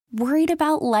Worried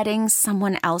about letting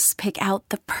someone else pick out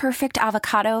the perfect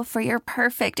avocado for your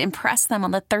perfect impress them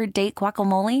on the third date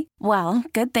guacamole? Well,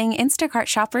 good thing Instacart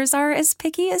shoppers are as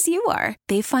picky as you are.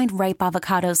 They find ripe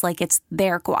avocados like it's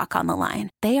their guac on the line.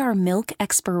 They are milk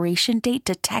expiration date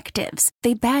detectives.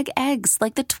 They bag eggs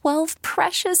like the 12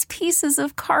 precious pieces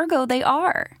of cargo they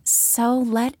are. So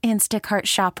let Instacart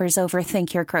shoppers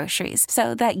overthink your groceries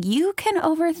so that you can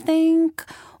overthink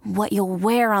what you'll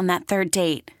wear on that third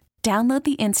date. Download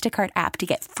the Instacart app to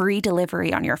get free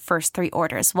delivery on your first 3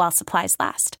 orders while supplies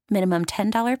last. Minimum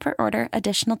 $10 per order.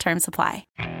 Additional terms apply.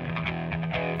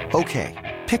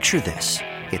 Okay, picture this.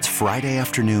 It's Friday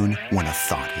afternoon when a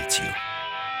thought hits you.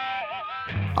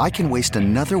 I can waste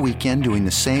another weekend doing the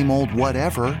same old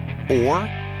whatever, or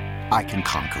I can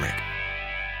conquer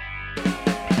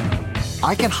it.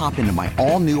 I can hop into my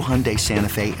all-new Hyundai Santa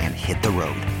Fe and hit the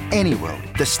road. Any road.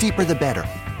 The steeper, the better.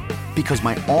 Because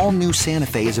my all-new Santa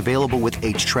Fe is available with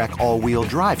H-Track all-wheel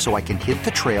drive, so I can hit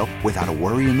the trail without a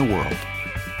worry in the world.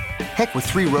 Heck, with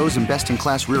 3 rows and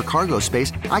best-in-class rear cargo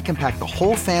space, I can pack the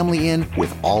whole family in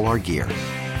with all our gear.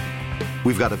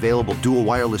 We've got available dual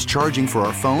wireless charging for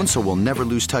our phones, so we'll never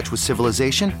lose touch with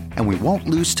civilization, and we won't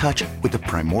lose touch with the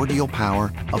primordial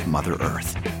power of Mother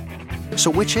Earth.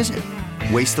 So which is it?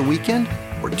 Waste the weekend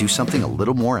or do something a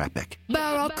little more epic?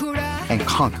 And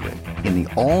conquer it in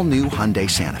the all-new Hyundai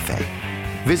Santa Fe.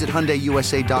 Visit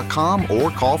HyundaiUSA.com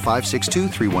or call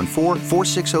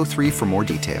 562-314-4603 for more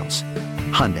details.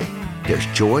 Hyundai, there's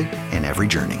joy in every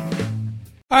journey.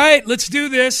 All right, let's do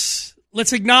this.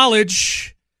 Let's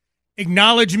acknowledge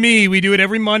me. We do it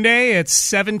every Monday at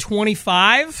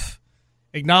 7:25.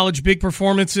 Acknowledge big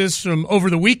performances from over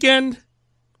the weekend.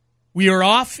 We are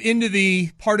off into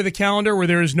the part of the calendar where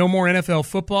there is no more NFL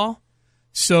football.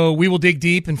 So we will dig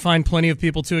deep and find plenty of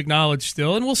people to acknowledge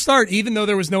still. And we'll start, even though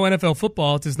there was no NFL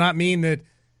football, it does not mean that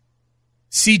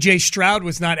C.J. Stroud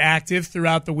was not active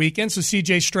throughout the weekend. So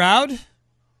C.J. Stroud,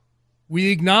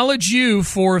 we acknowledge you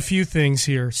for a few things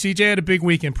here. C.J. had a big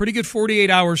weekend. Pretty good 48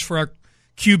 hours for our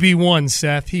QB1,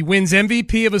 Seth. He wins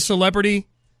MVP of a celebrity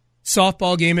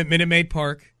softball game at Minute Maid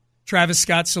Park. Travis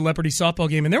Scott's celebrity softball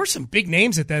game. And there were some big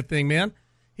names at that thing, man.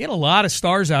 He had a lot of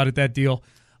stars out at that deal.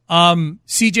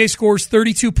 CJ scores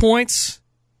 32 points,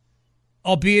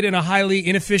 albeit in a highly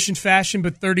inefficient fashion,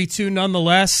 but 32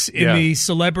 nonetheless in the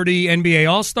celebrity NBA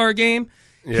All-Star game.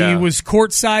 Yeah. He was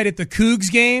courtside at the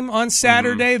Cougs game on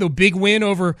Saturday, the big win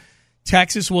over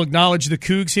Texas. We'll acknowledge the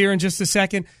Cougs here in just a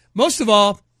second. Most of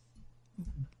all,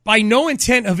 by no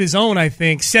intent of his own, I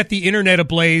think, set the internet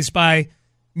ablaze by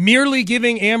merely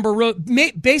giving Amber Rose,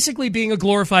 basically being a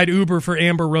glorified Uber for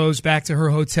Amber Rose back to her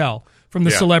hotel from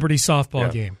the celebrity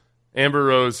softball game. Amber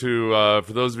Rose, who,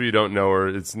 for those of you who don't know her,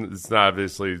 it's not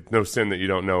obviously no sin that you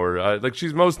don't know her.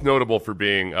 She's most notable for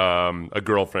being a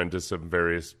girlfriend to some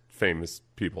various famous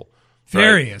people.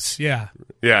 Various, right?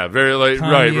 Yeah, very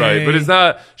right. But it's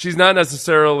not. She's not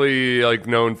necessarily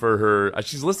known for her.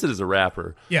 She's listed as a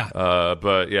rapper. Yeah.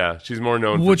 But yeah, she's more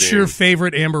known. What's your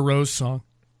favorite Amber Rose song?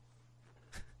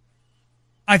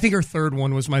 I think her third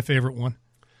one was my favorite one.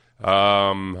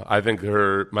 I think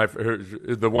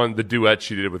the duet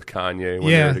she did with Kanye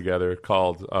when they were together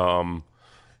called I'm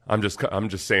just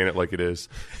saying it like it is.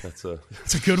 It's a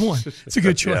good one. It's a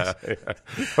good choice. Yeah.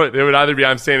 But it would either be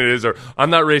I'm saying it is or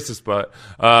I'm not racist, but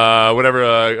whatever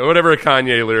a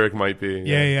Kanye lyric might be.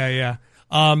 Yeah.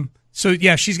 So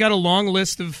yeah, she's got a long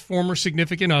list of former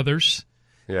significant others.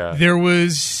 Yeah. There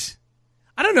was,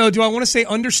 I don't know, do I want to say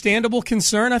understandable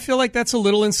concern? I feel like that's a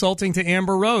little insulting to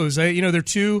Amber Rose. They're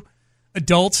two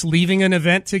adults leaving an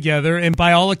event together, and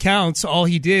by all accounts, all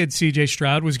he did, CJ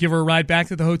Stroud, was give her a ride back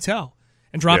to the hotel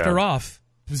and dropped her off,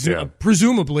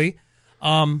 presumably.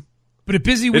 But a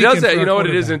busy weekend. It does. You know what?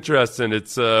 It is interesting.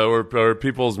 It's where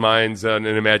people's minds and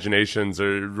imaginations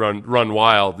run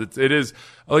wild. It is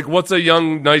like, what's a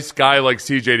young nice guy like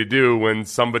CJ to do when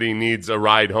somebody needs a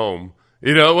ride home?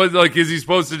 Is he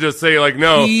supposed to just say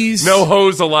no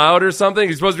hose allowed or something?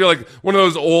 He's supposed to be like one of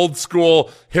those old school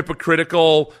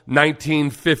hypocritical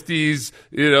 1950s,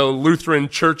 Lutheran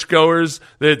churchgoers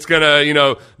that's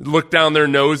gonna, look down their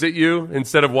nose at you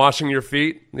instead of washing your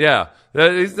feet. Yeah.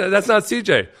 That's not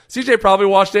CJ. CJ probably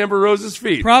washed Amber Rose's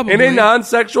feet. Probably. In a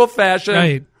non-sexual fashion.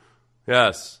 Right.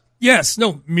 Yes. Yes.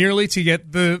 No, merely to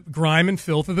get the grime and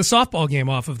filth of the softball game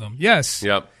off of them. Yes.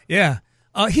 Yep. Yeah.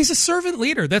 He's a servant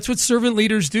leader. That's what servant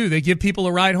leaders do. They give people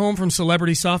a ride home from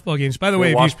celebrity softball games. By the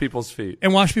way, wash people's feet.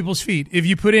 And wash people's feet. If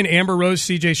you put in Amber Rose,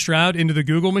 CJ Stroud into the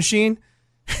Google machine,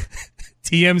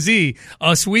 TMZ,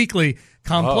 Us Weekly,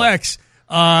 Complex,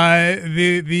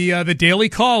 the Daily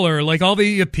Caller, like all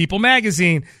the People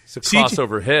magazine. It's a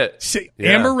crossover hit.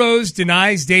 Yeah. Amber Rose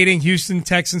denies dating Houston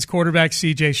Texans quarterback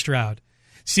C.J. Stroud.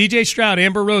 C.J. Stroud,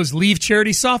 Amber Rose leave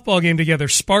charity softball game together.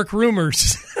 Spark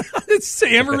rumors.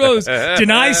 Amber Rose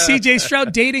denies C.J.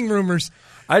 Stroud dating rumors.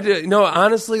 I do. No,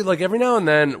 honestly, like every now and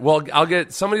then, well,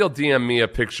 somebody will DM me a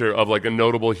picture of like a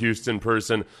notable Houston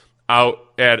person out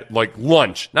at like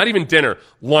lunch, not even dinner,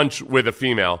 lunch with a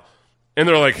female. And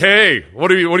they're like, "Hey, what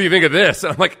do you think of this?"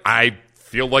 And I'm like, "I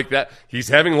feel like that he's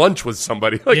having lunch with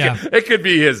somebody. Like it could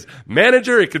be his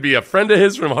manager, it could be a friend of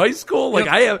his from high school. Like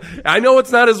I know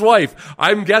it's not his wife.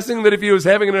 I'm guessing that if he was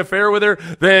having an affair with her,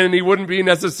 then he wouldn't be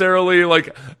necessarily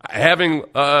like having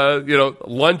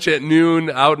lunch at noon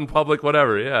out in public,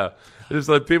 whatever. Yeah." Just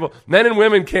like people, men and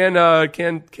women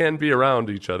can be around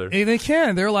each other. Hey, they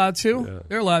can. They're allowed to. Yeah.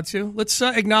 They're allowed to. Let's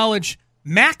acknowledge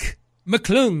Mac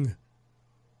McClung.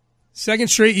 Second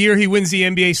straight year he wins the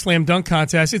NBA Slam Dunk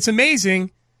Contest. It's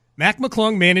amazing. Mac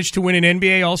McClung managed to win an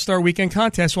NBA All-Star Weekend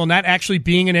contest while not actually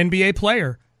being an NBA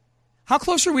player. How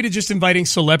close are we to just inviting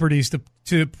celebrities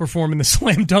to perform in the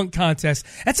Slam Dunk Contest?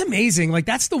 That's amazing. Like,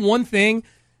 that's the one thing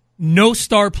no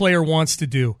star player wants to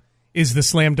do is the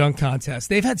Slam Dunk Contest.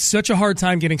 They've had such a hard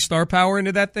time getting star power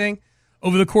into that thing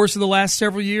over the course of the last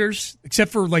several years,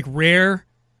 except for, like, rare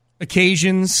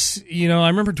occasions. You know, I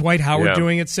remember Dwight Howard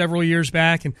doing it several years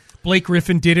back, and Blake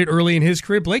Griffin did it early in his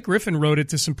career. Blake Griffin wrote it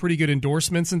to some pretty good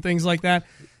endorsements and things like that.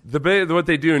 What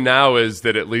they do now is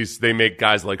that at least they make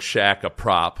guys like Shaq a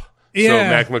prop. Yeah. So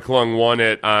Mac McClung won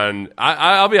it on.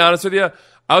 I'll be honest with you.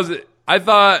 I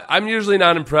thought I'm usually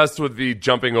not impressed with the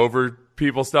jumping over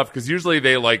people stuff because usually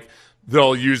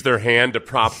they'll use their hand to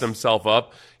prop themselves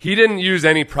up. He didn't use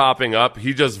any propping up.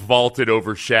 He just vaulted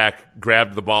over Shaq,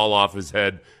 grabbed the ball off his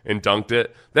head, and dunked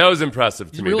it. That was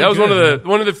impressive to me. Really that was good,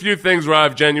 one of the few things where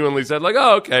I've genuinely said, like,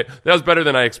 oh, okay, that was better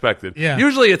than I expected. Yeah.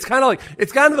 Usually it's kind of like,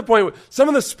 it's gotten to the point, some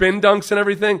of the spin dunks and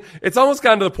everything, it's almost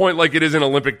gotten to the point like it is in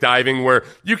Olympic diving where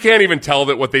you can't even tell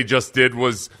that what they just did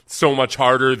was so much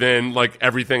harder than like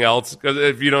everything else because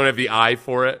if you don't have the eye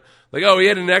for it. Like, oh, he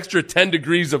had an extra 10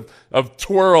 degrees of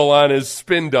twirl on his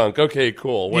spin dunk. Okay,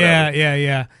 cool. Whatever.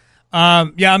 Yeah.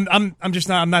 I'm just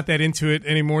not. I'm not that into it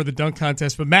anymore. The dunk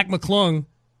contest, but Mac McClung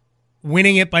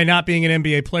winning it by not being an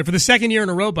NBA player for the second year in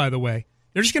a row. By the way,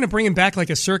 they're just going to bring him back like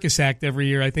a circus act every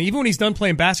year. I think even when he's done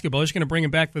playing basketball, they're just going to bring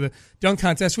him back for the dunk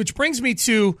contest. Which brings me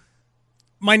to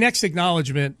my next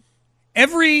acknowledgement.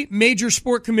 Every major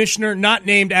sport commissioner not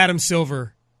named Adam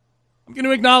Silver. I'm going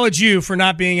to acknowledge you for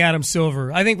not being Adam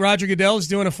Silver. I think Roger Goodell is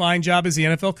doing a fine job as the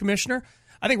NFL commissioner.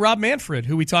 I think Rob Manfred,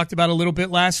 who we talked about a little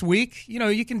bit last week, you know,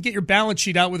 you can get your balance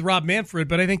sheet out with Rob Manfred,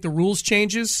 but I think the rules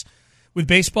changes with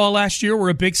baseball last year were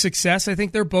a big success. I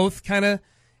think they're both kind of,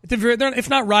 if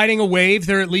not riding a wave,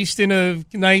 they're at least in a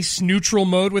nice neutral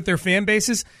mode with their fan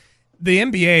bases. The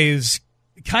NBA is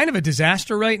kind of a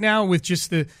disaster right now with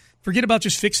just forget about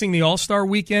just fixing the All-Star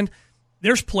weekend.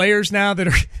 There's players now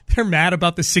that they're mad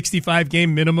about the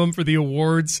 65-game minimum for the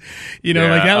awards. You know,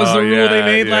 like that was the rule they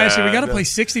made last year. We got to play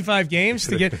 65 games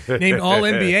to get named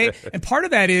All-NBA. And part of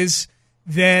that is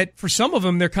that for some of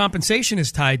them, their compensation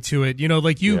is tied to it. You know,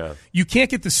 like you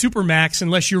can't get the Supermax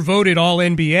unless you're voted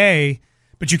All-NBA,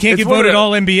 but you can't get voted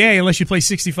All-NBA unless you play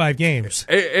 65 games.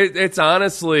 It's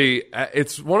honestly,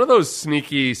 it's one of those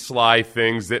sneaky, sly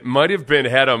things that might have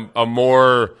had a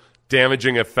more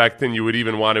damaging effect than you would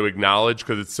even want to acknowledge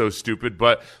because it's so stupid.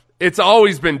 But it's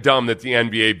always been dumb that the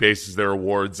NBA bases their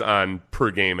awards on per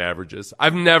game averages.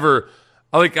 I've never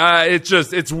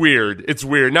it's weird. It's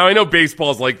weird. Now I know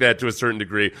baseball's like that to a certain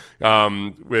degree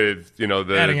with the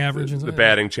batting averages, the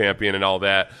batting champion and all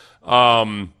that.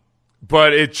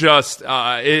 But it just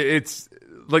it's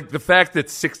like the fact that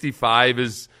 65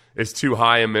 is too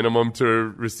high a minimum to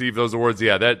receive those awards.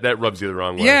 Yeah, that rubs you the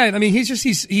wrong way. Yeah, I mean,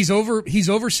 he's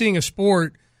overseeing a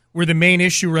sport where the main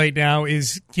issue right now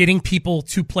is getting people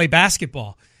to play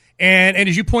basketball. And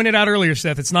as you pointed out earlier,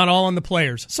 Seth, it's not all on the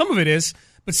players. Some of it is,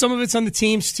 but some of it's on the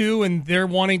teams too, and they're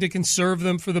wanting to conserve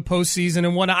them for the postseason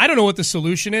and whatnot. I don't know what the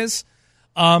solution is.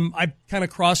 I kind of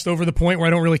crossed over the point where I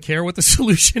don't really care what the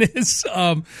solution is.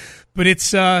 But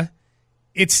it's tough.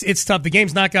 The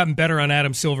game's not gotten better on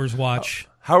Adam Silver's watch.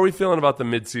 How are we feeling about the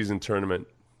midseason tournament?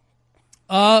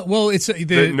 Well,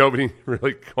 nobody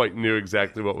really quite knew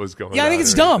exactly what was going on. Yeah, I think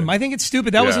it's dumb. I think it's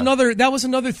stupid. That was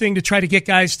another thing to try to get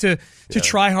guys to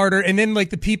try harder. And then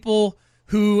like the people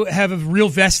who have a real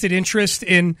vested interest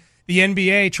in the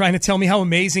NBA trying to tell me how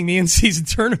amazing the in-season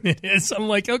tournament is. I'm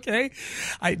like, okay,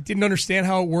 I didn't understand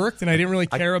how it worked, and I didn't really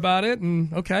care about it.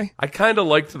 And okay, I kind of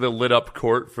liked the lit up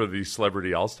court for the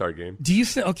Celebrity All-Star game. Do you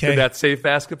think? Okay, did that save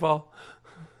basketball?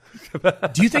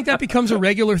 Do you think that becomes a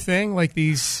regular thing, like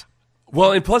these?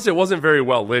 Well, and plus it wasn't very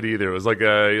well lit either. It was like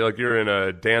you're in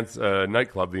a dance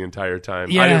nightclub the entire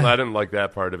time. Yeah. I didn't like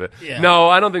that part of it. Yeah. No,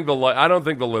 I don't think the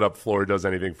lit up floor does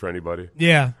anything for anybody.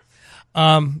 Yeah.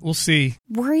 We'll see.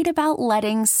 Worried about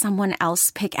letting someone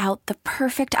else pick out the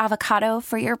perfect avocado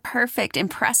for your perfect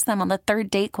impress them on the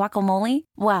third date guacamole?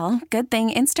 Well, good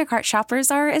thing Instacart shoppers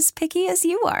are as picky as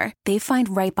you are. They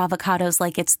find ripe avocados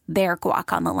like it's their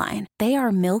guac on the line. They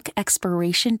are milk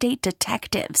expiration date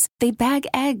detectives. They bag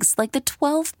eggs like the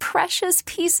 12 precious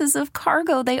pieces of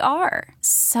cargo they are.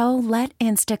 So let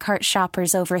Instacart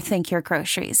shoppers overthink your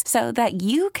groceries so that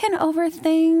you can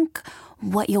overthink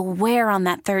what you'll wear on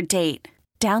that third date.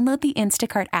 Download the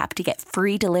Instacart app to get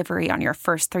free delivery on your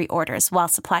first 3 orders while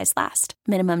supplies last.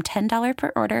 Minimum $10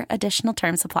 per order. Additional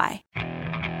terms apply.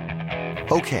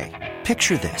 Okay,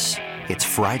 picture this. It's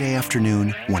Friday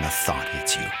afternoon when a thought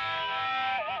hits you.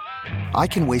 I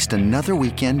can waste another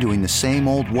weekend doing the same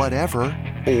old whatever,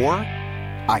 or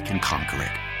I can conquer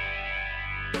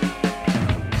it.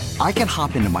 I can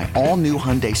hop into my all-new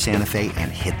Hyundai Santa Fe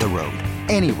and hit the road.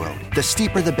 Any road. The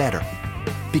steeper the better.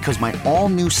 Because my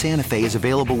all-new Santa Fe is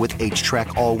available with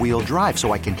H-Track all-wheel drive,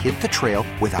 so I can hit the trail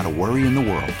without a worry in the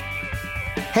world.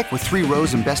 Heck, with 3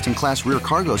 rows and best-in-class rear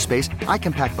cargo space, I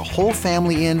can pack the whole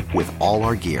family in with all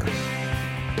our gear.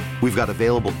 We've got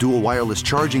available dual wireless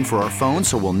charging for our phones,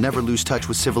 so we'll never lose touch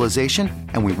with civilization,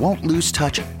 and we won't lose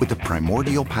touch with the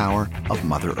primordial power of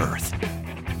Mother Earth.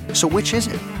 So which is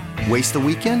it? Waste the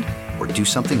weekend or do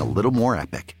something a little more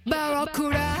epic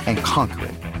and conquer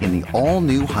it in the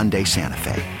all-new Hyundai Santa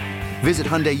Fe. Visit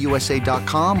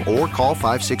HyundaiUSA.com or call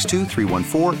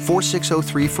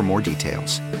 562-314-4603 for more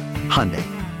details. Hyundai,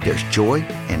 there's joy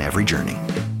in every journey.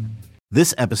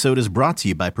 This episode is brought to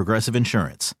you by Progressive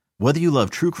Insurance. Whether you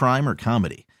love true crime or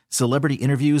comedy, celebrity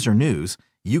interviews or news,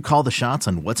 you call the shots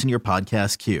on what's in your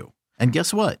podcast queue. And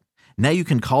guess what? Now you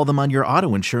can call them on your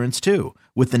auto insurance too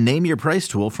with the Name Your Price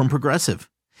tool from Progressive.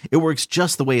 It works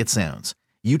just the way it sounds.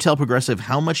 You tell Progressive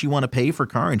how much you want to pay for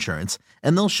car insurance,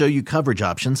 and they'll show you coverage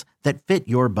options that fit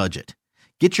your budget.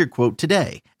 Get your quote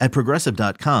today at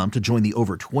Progressive.com to join the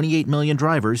over 28 million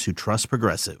drivers who trust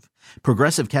Progressive.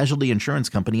 Progressive Casualty Insurance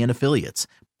Company and Affiliates.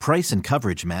 Price and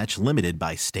coverage match limited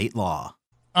by state law.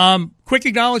 Quick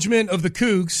acknowledgement of the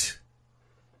Cougs.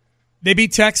 They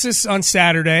beat Texas on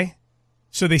Saturday,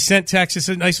 so they sent Texas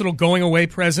a nice little going-away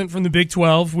present from the Big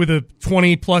 12 with a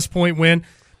 20-plus point win.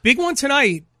 Big one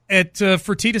tonight at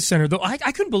Fertitta Center. Though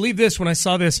I couldn't believe this when I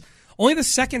saw this. Only the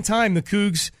second time the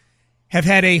Cougs have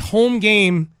had a home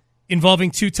game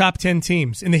involving 2 top 10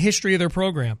 teams in the history of their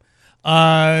program.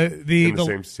 In the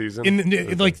same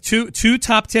season? Like two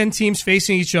top 10 teams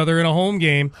facing each other in a home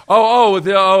game.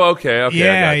 Okay.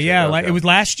 Yeah. Okay. Like it was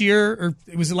last year, or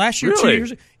it was last year, Really? 2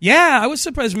 years ago. Yeah, I was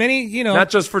surprised. Many, Not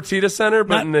just Fertitta Center,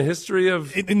 but in the history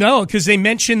of... No, because they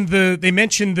mentioned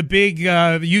the big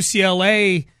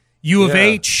UCLA U of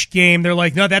H game. They're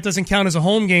like, no, that doesn't count as a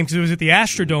home game because it was at the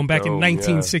Astrodome back in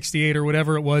 1968 or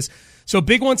whatever it was. So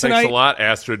big one tonight. Thanks a lot,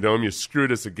 Astrodome. You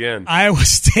screwed us again. Iowa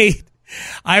State,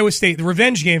 the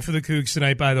revenge game for the Cougs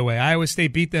tonight, by the way. Iowa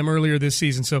State beat them earlier this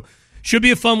season. So should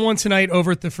be a fun one tonight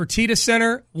over at the Fertitta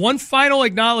Center. One final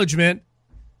acknowledgement,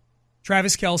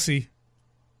 Travis Kelce.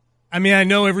 I mean, I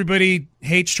know everybody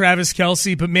hates Travis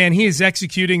Kelce, but, man, he is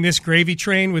executing this gravy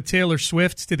train with Taylor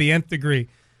Swift to the nth degree.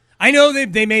 I know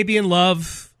they may be in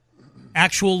love,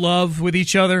 actual love with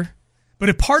each other, but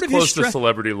a part of his close to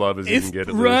celebrity love as you can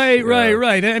get.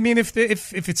 Right. I mean, if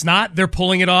it's not, they're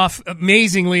pulling it off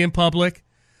amazingly in public.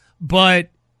 But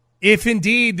if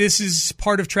indeed this is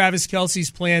part of Travis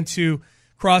Kelce's plan to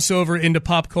cross over into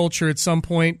pop culture at some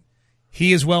point,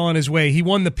 he is well on his way. He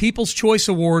won the People's Choice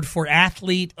Award for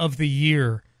Athlete of the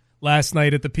Year last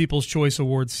night at the People's Choice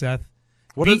Awards, Seth.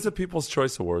 What is the People's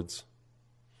Choice Awards?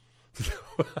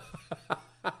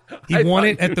 He won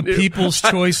it at the People's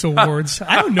Choice Awards.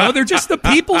 I don't know. They're just the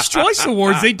People's Choice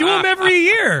Awards. They do them every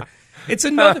year. It's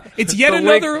yet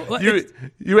another.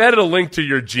 You added a link to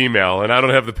your Gmail, and I don't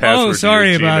have the password. Oh, sorry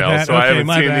to your about Gmail, that. So okay, I haven't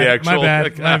my seen bad. the actual.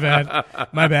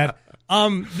 My bad.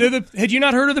 Had you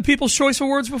not heard of the People's Choice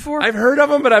Awards before? I've heard of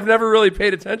them, but I've never really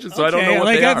paid attention, so I don't know what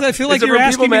they are. I feel like is it you're from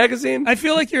asking People me, Magazine? I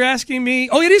feel like you're asking me.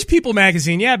 Oh, it is People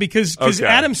Magazine, yeah, because Okay.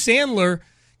 Adam Sandler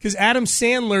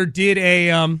did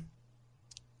a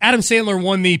Adam Sandler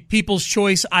won the People's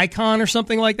Choice Icon or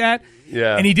something like that.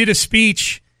 Yeah, and he did a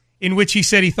speech in which he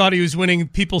said he thought he was winning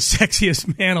People's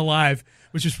Sexiest Man Alive,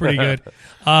 which is pretty good.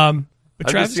 But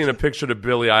I've just seen a picture of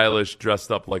Billie Eilish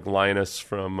dressed up like Linus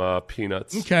from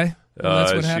Peanuts. Okay. Well,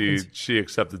 that's what happens. She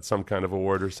accepted some kind of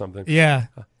award or something. Yeah.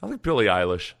 I like Billie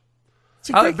Eilish.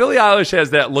 Billie Eilish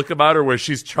has that look about her where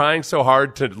she's trying so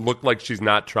hard to look like she's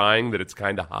not trying that it's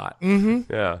kind of hot.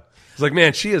 Mm-hmm. Yeah. It's like,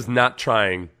 man, she is not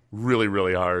trying really,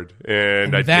 really hard.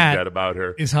 And I think that about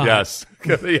her. Is hot. Yes.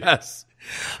 Yes.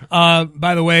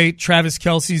 By the way, Travis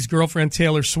Kelce's girlfriend,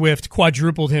 Taylor Swift,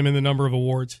 quadrupled him in the number of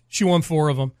awards. She won 4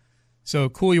 of them. So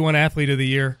cool, you won Athlete of the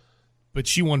Year, but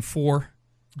she won 4.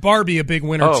 Barbie, a big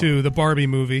winner, too. The Barbie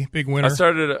movie, big winner.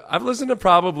 I've listened to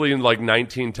probably like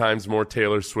 19 times more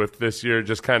Taylor Swift this year,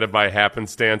 just kind of by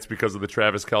happenstance because of the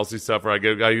Travis Kelce stuff.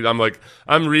 Where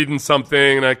I'm reading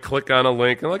something and I click on a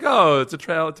link and I'm like, oh, it's a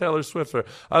Taylor Swift.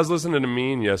 I was listening to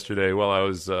Mean yesterday while I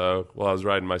was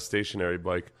riding my stationary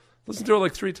bike. Listened to it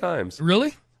like 3 times.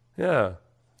 Really? Yeah.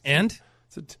 And?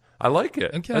 I like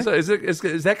it. Okay. Is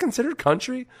that considered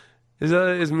country?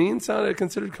 Is Mean sound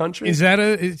considered country? Is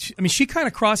that she kind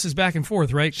of crosses back and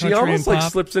forth, right? Country, she almost like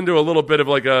slips into a little bit of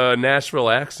like a Nashville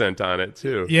accent on it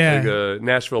too. Yeah, like a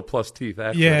Nashville plus teeth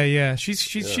accent. Yeah.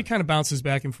 She kind of bounces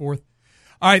back and forth.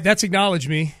 All right, that's Acknowledge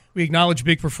Me. We acknowledge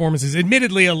big performances.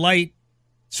 Admittedly, a light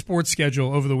sports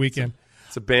schedule over the weekend.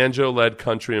 It's a banjo-led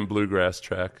country and bluegrass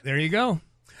track. There you go.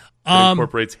 It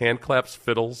incorporates hand claps,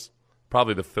 fiddles.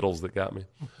 Probably the fiddles that got me.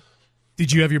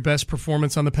 Did you have your best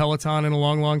performance on the Peloton in a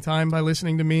long, long time by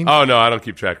listening to Mean? Oh, no, I don't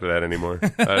keep track of that anymore.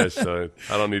 I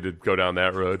don't need to go down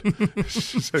that road.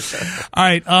 All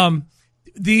right.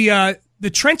 The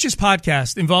Trenches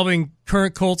podcast involving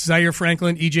current Colts, Zaire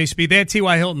Franklin, EJ Speed, they had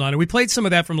T.Y. Hilton on it. We played some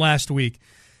of that from last week.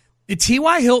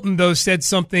 T.Y. Hilton, though, said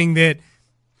something that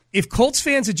if Colts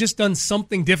fans had just done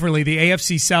something differently, the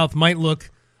AFC South might look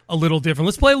a little different.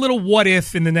 Let's play a little what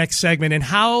if in the next segment and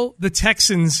how the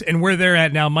Texans and where they're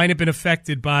at now might have been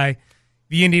affected by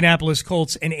the Indianapolis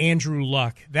Colts and Andrew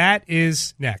Luck. That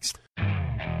is next.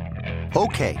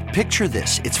 Okay, picture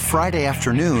this. It's Friday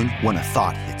afternoon when a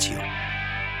thought hits you.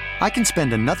 I can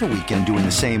spend another weekend doing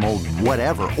the same old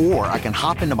whatever, or I can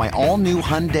hop into my all-new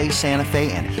Hyundai Santa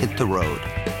Fe and hit the road.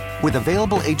 With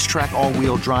available H-Track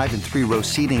all-wheel drive and 3-row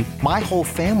seating, my whole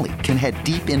family can head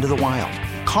deep into the wild.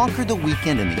 Conquer the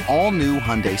weekend in the all-new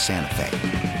Hyundai Santa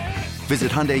Fe.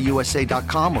 Visit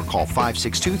HyundaiUSA.com or call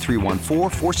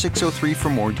 562-314-4603 for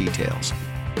more details.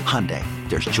 Hyundai,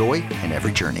 there's joy in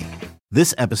every journey.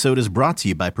 This episode is brought to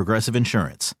you by Progressive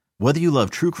Insurance. Whether you love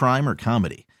true crime or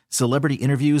comedy, celebrity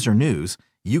interviews or news,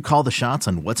 you call the shots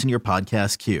on what's in your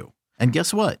podcast queue. And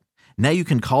guess what? Now you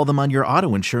can call them on your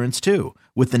auto insurance too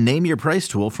with the Name Your Price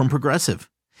tool from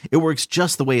Progressive. It works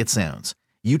just the way it sounds.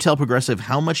 You tell Progressive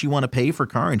how much you want to pay for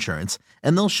car insurance,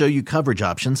 and they'll show you coverage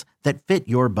options that fit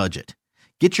your budget.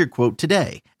 Get your quote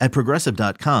today at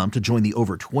Progressive.com to join the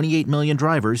over 28 million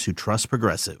drivers who trust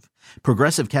Progressive.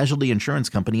 Progressive Casualty Insurance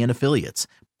Company and Affiliates.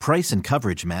 Price and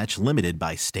coverage match limited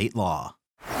by state law.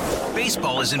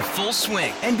 Baseball is in full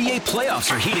swing. NBA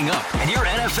playoffs are heating up, and your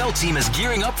NFL team is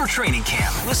gearing up for training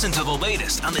camp. Listen to the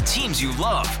latest on the teams you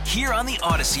love here on the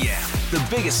Odyssey app.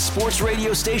 The biggest sports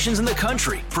radio stations in the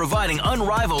country, providing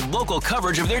unrivaled local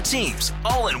coverage of their teams,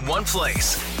 all in one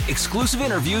place. Exclusive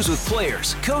interviews with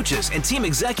players, coaches, and team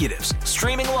executives,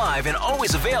 streaming live and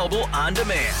always available on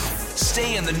demand.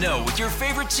 Stay in the know with your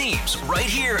favorite teams right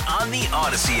here on the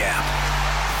Odyssey app.